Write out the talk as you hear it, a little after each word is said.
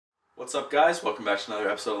What's up, guys? Welcome back to another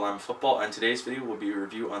episode of Lime Football, and today's video will be a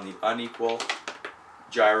review on the Unequal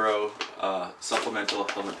Gyro supplemental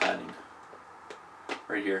helmet padding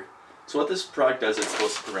right here. So what this product does, it's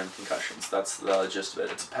supposed to prevent concussions. That's the gist of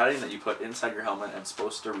it. It's a padding that you put inside your helmet and it's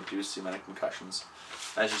supposed to reduce the amount of concussions.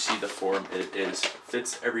 As you see the form, it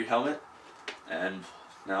fits every helmet. And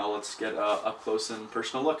now let's get up close and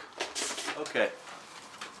personal look. Okay.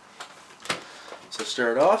 So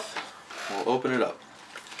start off, we'll open it up.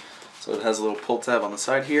 So it has a little pull tab on the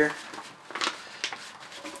side here.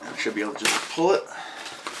 I should be able to just pull it.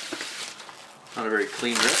 Not a very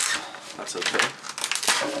clean rip. That's okay.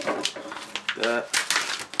 That.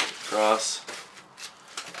 Cross.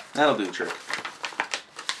 That'll do the trick.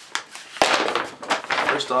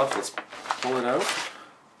 First off, let's pull it out.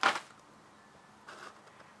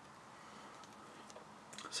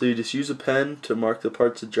 So you just use a pen to mark the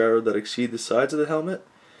parts of gyro that exceed the sides of the helmet,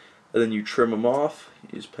 and then you trim them off.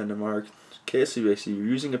 Use pen to mark. Okay, so basically you're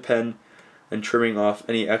using a pen and trimming off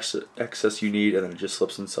any excess you need, and then it just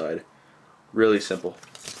slips inside. Really simple.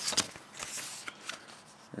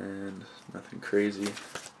 And nothing crazy.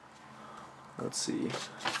 Let's see.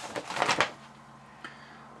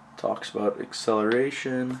 Talks about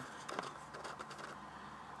acceleration,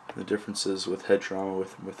 the differences with head trauma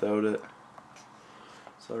with and without it.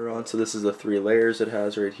 So this is the 3 layers it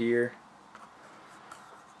has right here.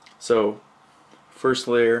 So first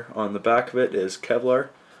layer on the back of it is Kevlar,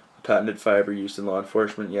 a patented fiber used in law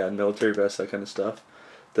enforcement, military vests, that kind of stuff.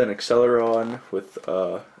 Then Acceleron with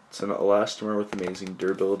it's an elastomer with amazing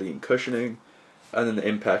durability and cushioning, and then the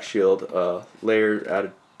impact shield layer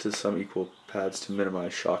added to some equal pads to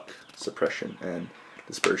minimize shock suppression and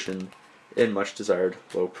dispersion in much desired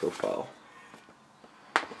low profile.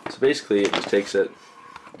 So basically it just takes it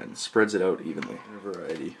and spreads it out evenly. A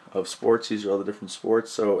variety of sports. These are all the different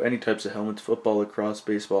sports. So any types of helmets: football, lacrosse,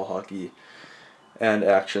 baseball, hockey, and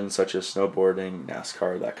actions such as snowboarding,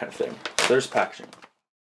 NASCAR, that kind of thing. So there's packaging.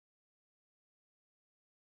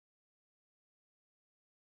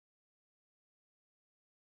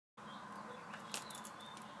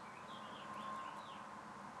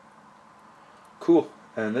 Cool.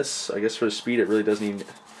 And this, I guess for the speed, it really doesn't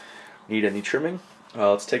need any trimming.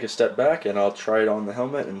 Let's take a step back and I'll try it on the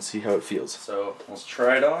helmet and see how it feels. So let's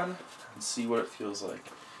try it on and see what it feels like.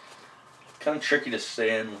 Kind of tricky to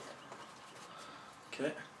stay in.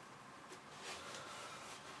 Okay.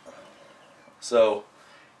 So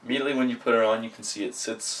immediately when you put it on, you can see it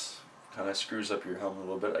sits, kind of screws up your helmet a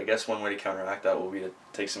little bit. I guess one way to counteract that will be to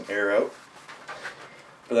take some air out.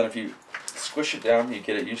 But then if you squish it down, you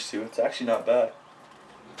get it used to. It's actually not bad.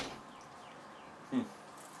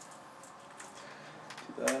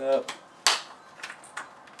 That up,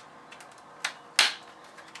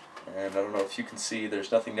 and I don't know if you can see,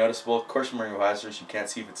 there's nothing noticeable. Of course, I'm wearing visors, you can't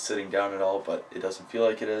see if it's sitting down at all, but it doesn't feel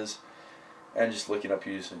like it is. And just looking up,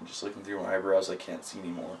 just looking through my eyebrows, I can't see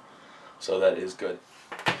anymore, so that is good.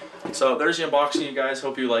 So there's the unboxing, you guys.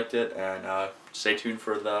 Hope you liked it, and stay tuned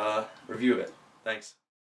for the review of it. Thanks.